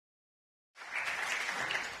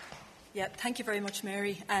Yeah, thank you very much,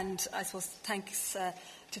 Mary, and I suppose thanks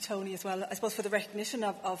to Tony as well. I suppose for the recognition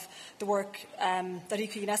of the work that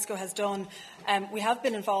UNESCO has done. We have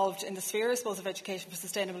been involved in the sphere, I suppose, of education for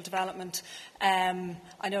sustainable development. I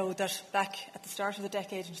know that back at the start of the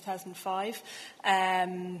decade in 2005,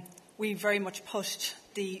 we very much pushed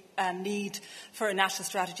the need for a national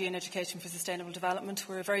strategy in education for sustainable development.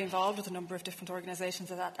 We were very involved with a number of different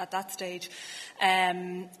organisations at that stage.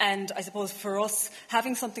 And I suppose for us,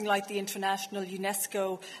 having something like the international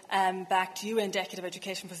UNESCO-backed UN Decade of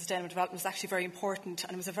Education for Sustainable Development was actually very important,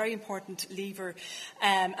 and it was a very important lever.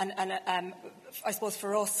 I suppose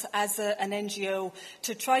for us as an NGO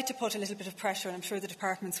to try to put a little bit of pressure, and I'm sure the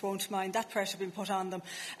departments won't mind that pressure being put on them,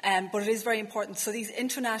 but it is very important. So these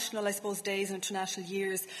international, I suppose, days and international years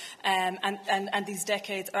and these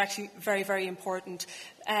decades are actually very, very important.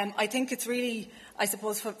 I think it's really, I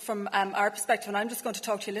suppose, from our perspective, and I'm just going to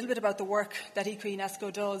talk to you a little bit about the work that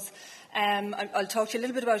UNESCO does. I'll talk to you a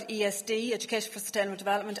little bit about ESD, Education for Sustainable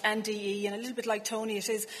Development, and DE, and a little bit like Tony, it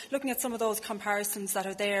is looking at some of those comparisons that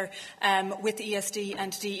are there with ESD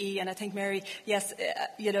and DE. And I think, Mary, yes,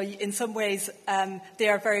 in some ways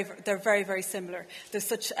they're very, very similar. There's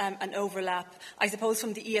such an overlap. I suppose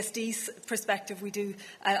from the ESD's perspective, we do,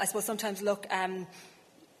 I suppose, sometimes look.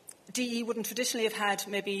 DE wouldn't traditionally have had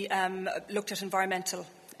maybe looked at environmental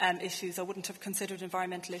issues, or wouldn't have considered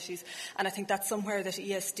environmental issues, and I think that's somewhere that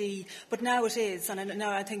ESD, but now it is, and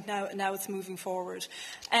I think now it's moving forward.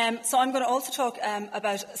 So I'm going to also talk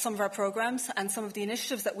about some of our programmes and some of the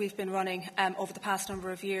initiatives that we've been running over the past number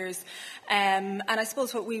of years, and I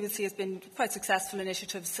suppose what we would see has been quite successful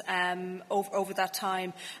initiatives over that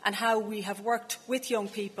time, and how we have worked with young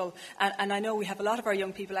people, and I know we have a lot of our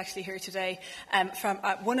young people actually here today from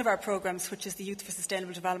one of our programmes, which is the Youth for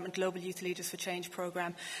Sustainable Development Global Youth Leaders for Change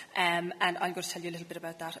programme. And I'm going to tell you a little bit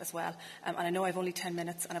about that as well. And I know I've only 10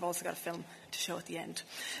 minutes, and I've also got a film to show at the end,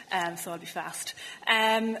 so I'll be fast.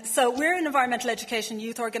 So we're an environmental education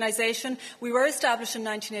youth organisation. We were established in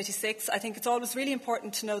 1986. I think it's always really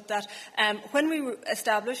important to note that when we were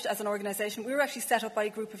established as an organisation, we were actually set up by a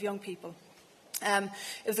group of young people. It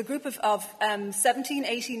was a group of 17,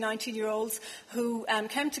 18, 19-year-olds who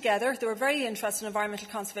came together. They were very interested in environmental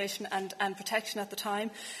conservation and protection at the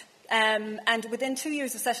time. And within 2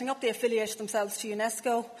 years of setting up, they affiliated themselves to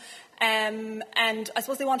UNESCO. And I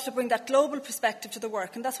suppose they wanted to bring that global perspective to the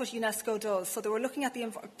work, and that's what UNESCO does. So they were looking at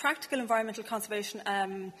the practical environmental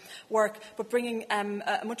conservation work, but bringing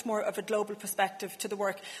a much more of a global perspective to the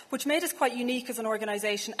work, which made us quite unique as an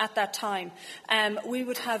organisation at that time. We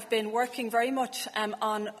would have been working very much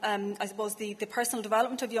on, I suppose, the personal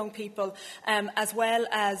development of young people, as well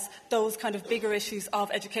as those kind of bigger issues of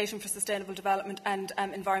education for sustainable development and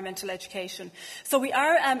environmental education. So we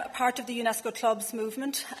are part of the UNESCO Clubs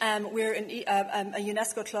movement. We're a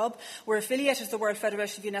UNESCO club. We're affiliated to the World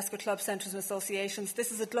Federation of UNESCO Club Centres and Associations.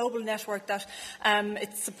 This is a global network that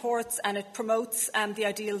it supports and it promotes the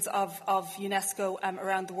ideals of UNESCO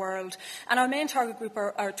around the world. And our main target group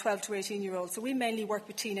are 12 to 18-year-olds. So we mainly work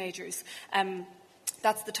with teenagers.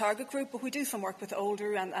 That's the target group, but we do some work with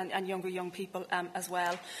older and younger young people as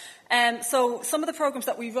well. So some of the programmes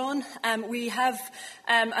that we run, we have,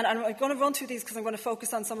 and I'm going to run through these because I'm going to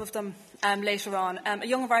focus on some of them later on. A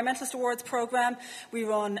Young Environmentalist Awards programme, we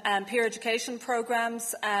run peer education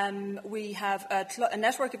programmes, we have a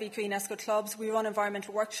network of UNESCO clubs, we run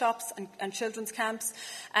environmental workshops and children's camps.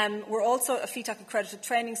 We're also a FETAC accredited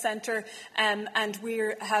training centre, and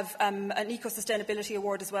we have an Eco-Sustainability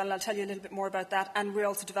Award as well, and I'll tell you a little bit more about that, and we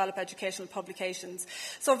also develop educational publications.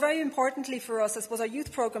 So very importantly for us, I suppose our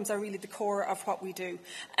youth programmes are really the core of what we do.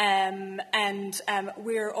 And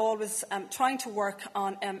we're always trying to work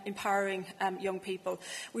on empowering young people.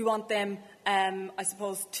 We want them, I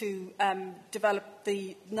suppose, to develop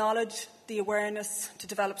the knowledge, the awareness, to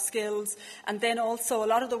develop skills, and then also a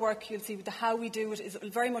lot of the work you'll see with the how we do it is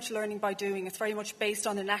very much learning by doing. It's very much based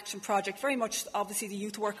on an action project, very much obviously the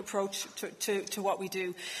youth work approach to what we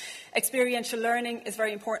do. Experiential learning is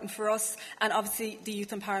very important for us, and obviously the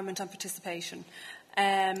youth empowerment and participation.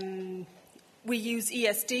 We use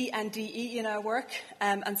ESD and DE in our work,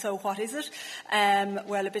 and so what is it?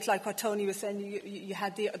 Well, a bit like what Tony was saying, you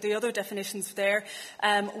had the other definitions there.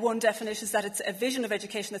 One definition is that it's a vision of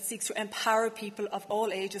education that seeks to empower people of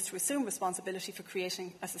all ages to assume responsibility for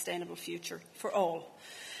creating a sustainable future for all.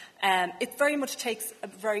 It very much takes a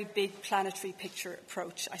very big planetary picture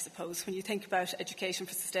approach, I suppose. When you think about education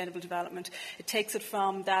for sustainable development, it takes it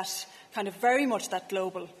from that kind of very much that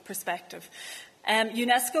global perspective.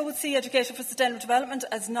 UNESCO would see Education for Sustainable Development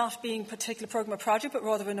as not being a particular programme or project, but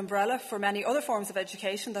rather an umbrella for many other forms of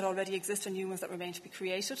education that already exist and new ones that remain to be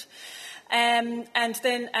created. And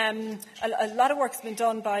then a lot of work has been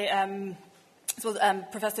done by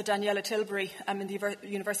Professor Daniela Tilbury in the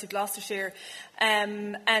University of Gloucestershire,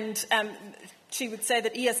 she would say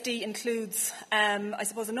that ESD includes, I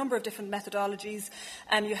suppose, a number of different methodologies.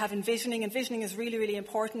 You have envisioning. Envisioning is really, really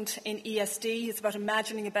important in ESD. It's about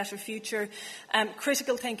imagining a better future.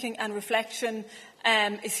 Critical thinking and reflection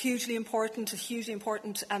is hugely important, a hugely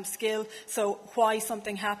important skill. So why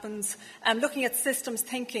something happens. Looking at systems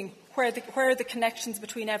thinking. Where are the connections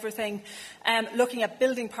between everything, looking at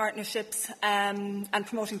building partnerships and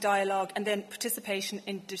promoting dialogue, and then participation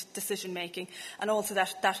in decision making, and also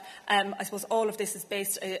that I suppose all of this is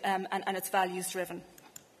based and it's values driven.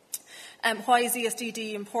 Why is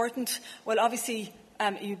ESDD important? Well, obviously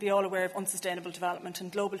you'd be all aware of unsustainable development and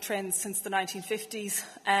global trends since the 1950s.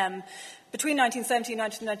 Between 1970 and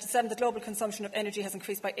 1997, the global consumption of energy has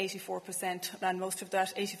increased by 84%, and most of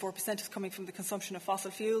that 84% is coming from the consumption of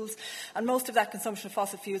fossil fuels. And most of that consumption of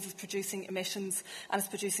fossil fuels is producing emissions, and it's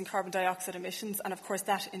producing carbon dioxide emissions. And of course,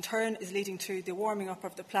 that in turn is leading to the warming up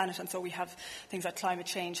of the planet, and so we have things like climate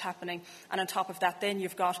change happening. And on top of that, then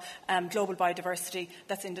you've got global biodiversity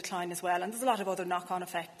that's in decline as well. And there's a lot of other knock-on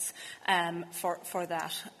effects for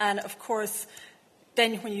that. And of course,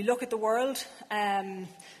 then when you look at the world,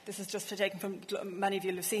 this is just taken from, many of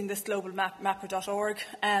you have seen this, globalmapper.org.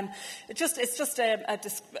 It's just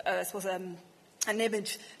an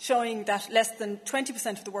image showing that less than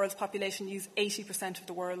 20% of the world's population use 80% of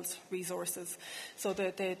the world's resources. So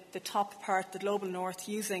the top part, the global north,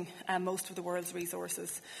 using most of the world's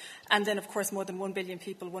resources. And then, of course, more than 1 billion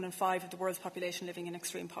people, 1 in 5 of the world's population living in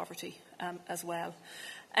extreme poverty as well.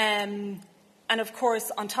 And of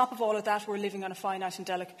course, on top of all of that, we're living on a finite and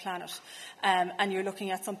delicate planet. And you're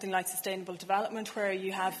looking at something like sustainable development, where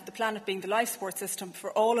you have the planet being the life support system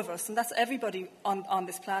for all of us, and that's everybody on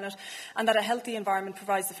this planet, and that a healthy environment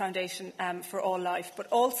provides the foundation for all life. But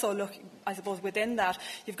also, look, I suppose within that,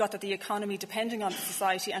 you've got that the economy depending on the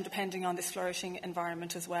society and depending on this flourishing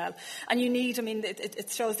environment as well. And you need, I mean, it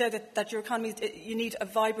shows there that your economy, you need a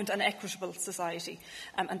vibrant and equitable society,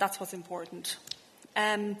 and that's what's important.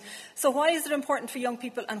 So why is it important for young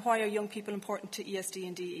people, and why are young people important to ESD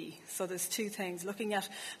and DE? So there's two things. Looking at,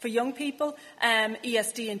 for young people,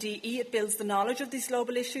 ESD and DE, it builds the knowledge of these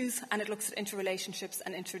global issues, and it looks at interrelationships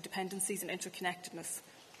and interdependencies and interconnectedness.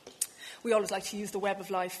 We always like to use the web of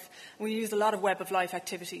life. We use a lot of web of life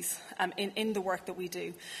activities in the work that we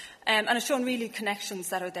do. And it's shown really connections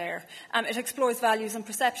that are there. It explores values and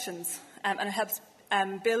perceptions, and it helps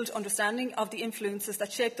build understanding of the influences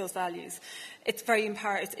that shape those values. It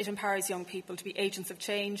empowers young people to be agents of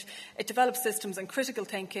change. It develops systems and critical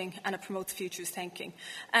thinking, and it promotes futures thinking.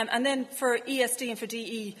 And then for ESD and for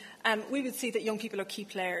DE, we would see that young people are key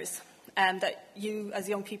players. That you, as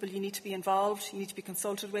young people, you need to be involved, you need to be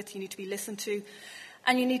consulted with, you need to be listened to.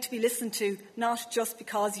 And you need to be listened to not just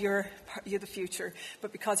because you're the future,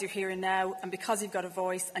 but because you're here and now, and because you've got a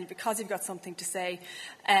voice, and because you've got something to say,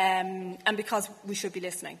 and because we should be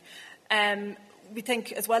listening. We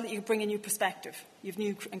think as well that you bring a new perspective. You have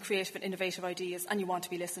new and creative and innovative ideas, and you want to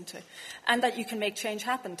be listened to. And that you can make change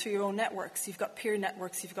happen through your own networks. You've got peer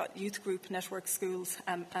networks, you've got youth group networks, schools,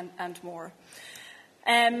 and more.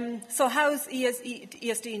 So how is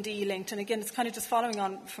ESD and DE linked? And again, it's kind of just following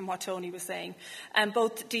on from what Tony was saying.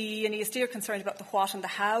 Both DE and ESD are concerned about the what and the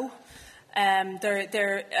how.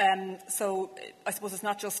 So I suppose it's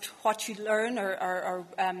not just what you learn, or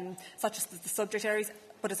it's not just the subject areas,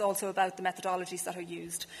 but it's also about the methodologies that are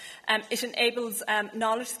used. It enables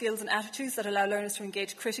knowledge, skills and attitudes that allow learners to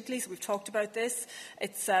engage critically. So we've talked about this.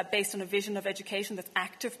 It's based on a vision of education that's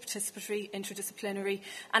active, participatory, interdisciplinary,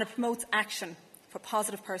 and it promotes action for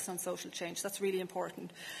positive personal and social change. That's really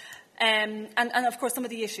important. And of course, some of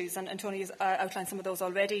the issues, and Tony has outlined some of those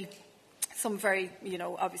already. Some very,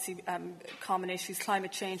 obviously common issues: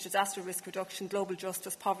 climate change, disaster risk reduction, global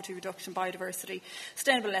justice, poverty reduction, biodiversity,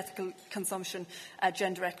 sustainable and ethical consumption,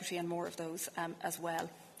 gender equity, and more of those as well.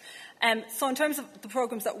 So in terms of the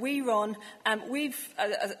programmes that we run, we've,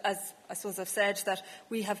 as I suppose I've said, that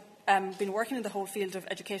we have been working in the whole field of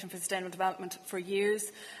education for sustainable development for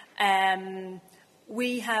years.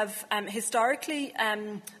 We have historically,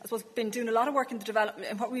 I suppose, been doing a lot of work in the development,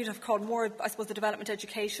 in what we would have called more, I suppose, the development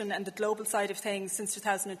education and the global side of things since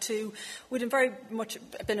 2002. We'd very much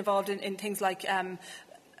been involved in things like, I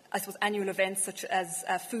suppose, annual events such as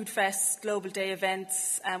Food Fest, Global Day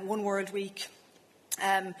events, One World Week,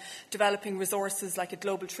 developing resources like a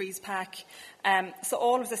Global Trees Pack. So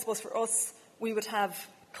all of this, I suppose, for us, we would have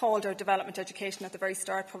called our development education at the very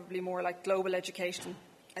start, probably more like global education.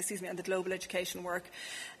 And the global education work.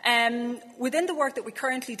 Within the work that we're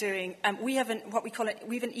currently doing, we have an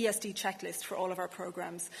ESD checklist for all of our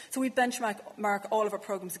programs. So we benchmark all of our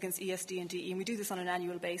programs against ESD and DE, and we do this on an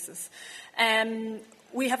annual basis.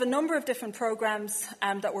 We have a number of different programs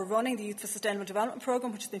that we're running: the Youth for Sustainable Development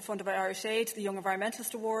Programme, which has been funded by Irish Aid, the Young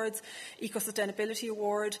Environmentalist Awards, Eco-Sustainability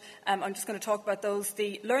Award. I'm just going to talk about those.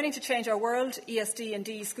 The Learning to Change Our World, ESD and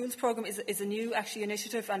DE Schools Programme is a new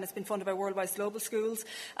initiative, and it's been funded by Worldwide Global Schools.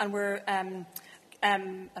 And we're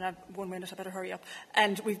and I have 1 minute, I better hurry up.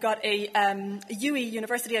 And we've got a UE,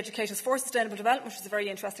 University Educators for Sustainable Development, which is a very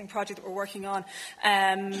interesting project that we're working on.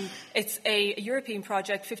 It's a European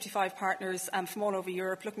project, 55 partners from all over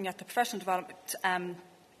Europe, looking at the professional development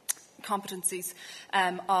competencies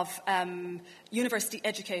of university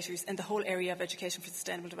educators in the whole area of education for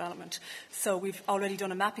sustainable development. So we've already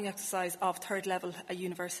done a mapping exercise of third-level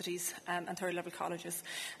universities and third-level colleges.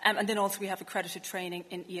 And then also we have accredited training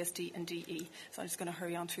in ESD and DE. So I'm just going to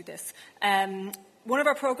hurry on through this. One of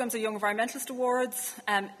our programmes are Young Environmentalist Awards.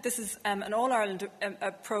 This is an All-Ireland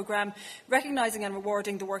programme recognising and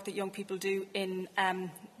rewarding the work that young people do in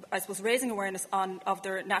raising awareness of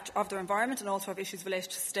their environment and also of issues related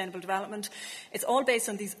to sustainable development. It's all based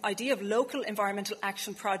on this idea of local environmental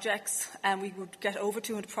action projects. We would get over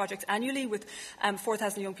 200 projects annually with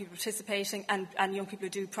 4,000 young people participating and young people who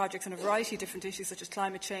do projects on a variety of different issues such as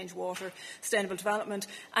climate change, water, sustainable development.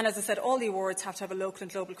 And as I said, all the awards have to have a local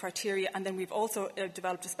and global criteria, and then we've also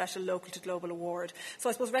developed a special local to global award. So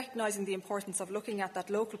I suppose recognising the importance of looking at that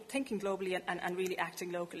local, thinking globally and really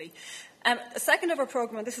acting locally. A second of our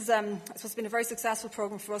programme, and this is been a very successful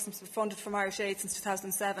programme for us and it's been funded from Irish Aid since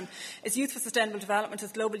 2007, is Youth for Sustainable Development,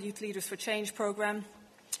 as Global Youth Leaders for Change programme.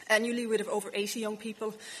 Annually, we'd have over 80 young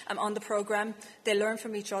people on the programme. They learn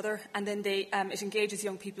from each other, and then it engages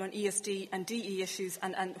young people on ESD and DE issues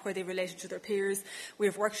and where they relate to their peers. We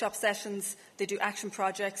have workshop sessions, they do action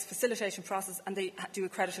projects, facilitation process, and they do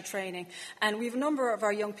accredited training. And we have a number of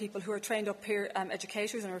our young people who are trained up peer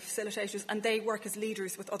educators and are facilitators, and they work as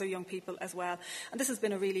leaders with other young people as well. And this has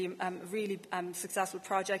been a really successful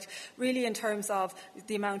project, really in terms of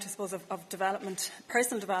the amount, I suppose, of development,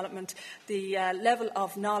 personal development, the level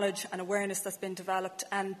of knowledge and awareness that's been developed,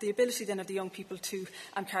 and the ability then of the young people to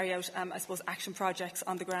carry out, action projects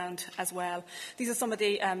on the ground as well. These are some of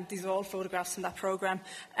these are all photographs from that programme.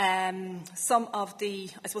 Some of the,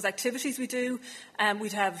 activities we do,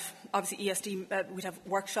 we'd have, obviously, ESD, we'd have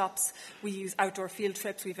workshops, we use outdoor field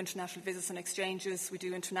trips, we have international visits and exchanges, we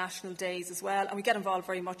do international days as well, and we get involved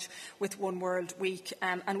very much with One World Week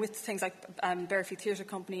and with things like Barefoot Theatre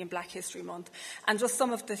Company and Black History Month. And just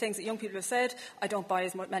some of the things that young people have said: I don't buy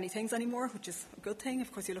as many things anymore, which is a good thing.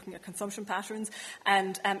 Of course, you're looking at consumption patterns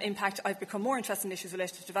and impact. I've become more interested in issues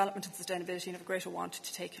related to development and sustainability and have a greater want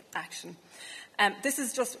to take action. This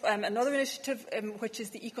is just another initiative, which is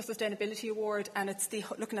the Eco-Sustainability Award, and it's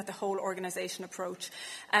looking at the whole organisation approach.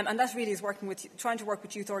 And that really is trying to work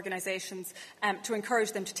with youth organisations to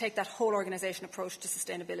encourage them to take that whole organisation approach to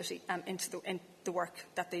sustainability into the work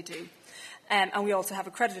that they do. And we also have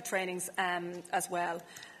accredited trainings as well.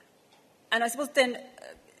 And I suppose then,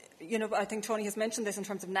 I think Tony has mentioned this in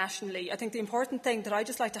terms of nationally. I think the important thing that I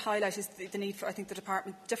just like to highlight is the need for,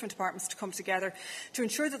 different departments to come together to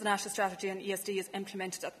ensure that the national strategy on ESD is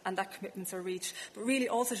implemented and that commitments are reached, but really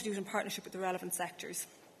also to do it in partnership with the relevant sectors.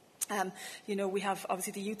 We have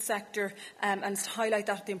obviously the youth sector, and to highlight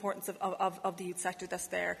that, the importance of the youth sector that's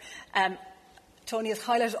there. Tony has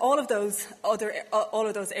highlighted all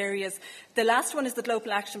of those areas. The last one is the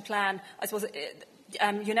Global Action Plan. I suppose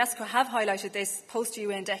UNESCO have highlighted this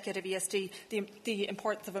post-UN decade of ESD, the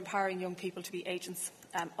importance of empowering young people to be agents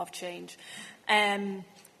of change. And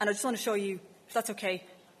I just want to show you, if that's okay.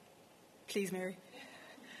 Please, Mary.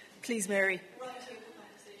 Please, Mary.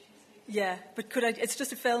 Yeah, but it's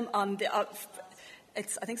just a film on the... I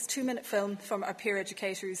think it's a 2-minute film from our peer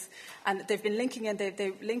educators, and they've been linking in,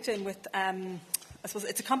 they've linked in with,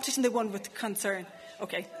 it's a competition they won with Concern.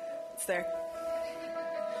 Okay, it's there.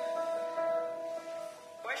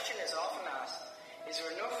 Is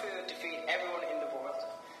there enough food to feed everyone in the world?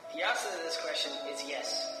 The answer to this question is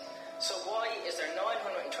yes. So why is there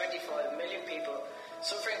 925 million people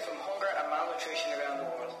suffering from hunger and malnutrition around the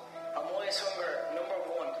world? And why is hunger number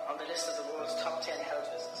 1 on the list of the world's top 10 health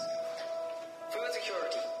risks? Food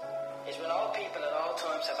security is when all people at all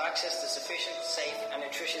times have access to sufficient, safe and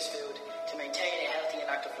nutritious food to maintain a healthy and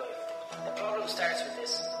active life. The problem starts with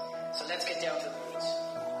this. So let's get down to the roots.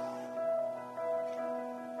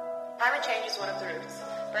 Climate change is one of the roots.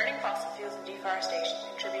 Burning fossil fuels and deforestation deforestation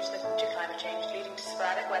contribute to climate change, leading to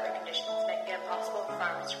sporadic weather conditions, making it impossible for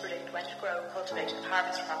farmers to predict when to grow, cultivate and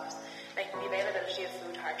harvest crops, making the availability of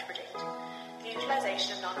food hard to predict. The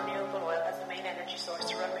utilisation of non-renewable oil as the main energy source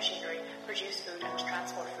to run machinery, produce food and to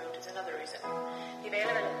transport food is another reason. The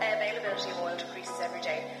availability of oil decreases every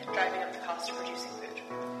day, driving up the cost of producing food.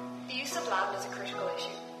 The use of land is a critical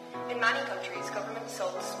issue. In many countries, governments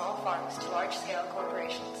sold small farms to large-scale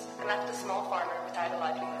corporations and left the small farmer without a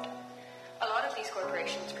livelihood. A lot of these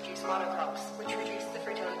corporations produce monocrops, which reduce the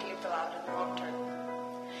fertility of the land in the long term.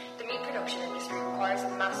 The meat production industry requires a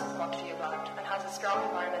massive quantity of land and has a strong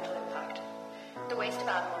environmental impact. The waste of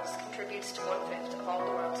animals contributes to 1/5 of all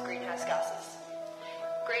the world's greenhouse gases.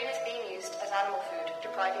 Grain is being used as animal food,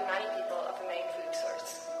 depriving many people of a main food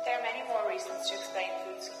source. There are many more reasons to explain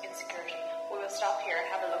food insecurity. We will stop here and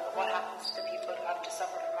have a look at what happens to the people who have to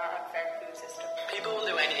suffer from our unfair food system. People will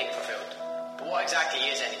do anything for food, but what exactly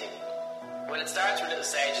is anything? Well, it starts with little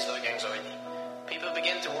stages like anxiety. People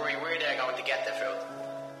begin to worry where they're going to get their food.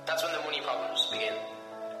 That's when the money problems begin.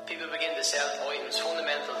 People begin to sell items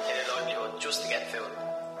fundamental to their livelihood just to get food.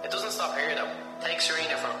 It doesn't stop here though. Take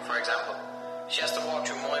Serena for example. She has to walk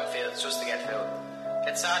through minefields just to get food.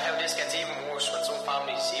 It's sad how this gets even worse when some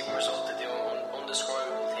families even resort to doing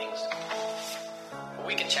undescribable things. But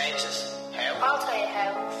we can change this. How? I'll tell you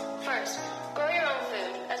how. First, grow your own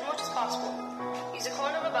food as much as possible. Use a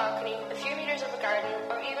corner of a balcony, a few metres of a garden,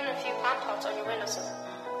 or even a few plant pots on your windowsill.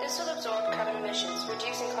 This will absorb carbon emissions,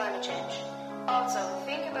 reducing climate change. Also,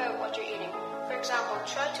 think about what you're eating. For example,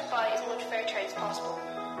 try to buy as much fair trade as possible.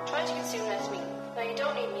 Try to consume less meat. Now, you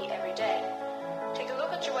don't need meat every day. Take a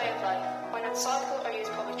look at your way of life. Why not cycle or use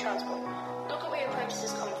public transport? Look at where your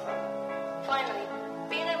purchases come from. Finally,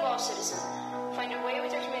 be an involved citizen. Find a way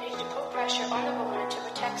with your community to put pressure on the government to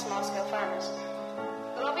protect small-scale farmers.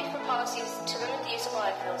 Lobby for policies to limit the use of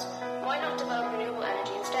biofuels. Why not develop renewable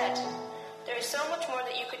energy instead? There is so much more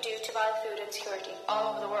that you could do to buy food and security all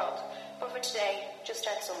over the world. But for today, just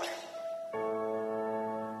start somewhere.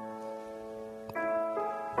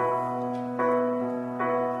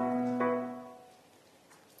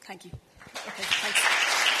 Thank you. Okay, thanks.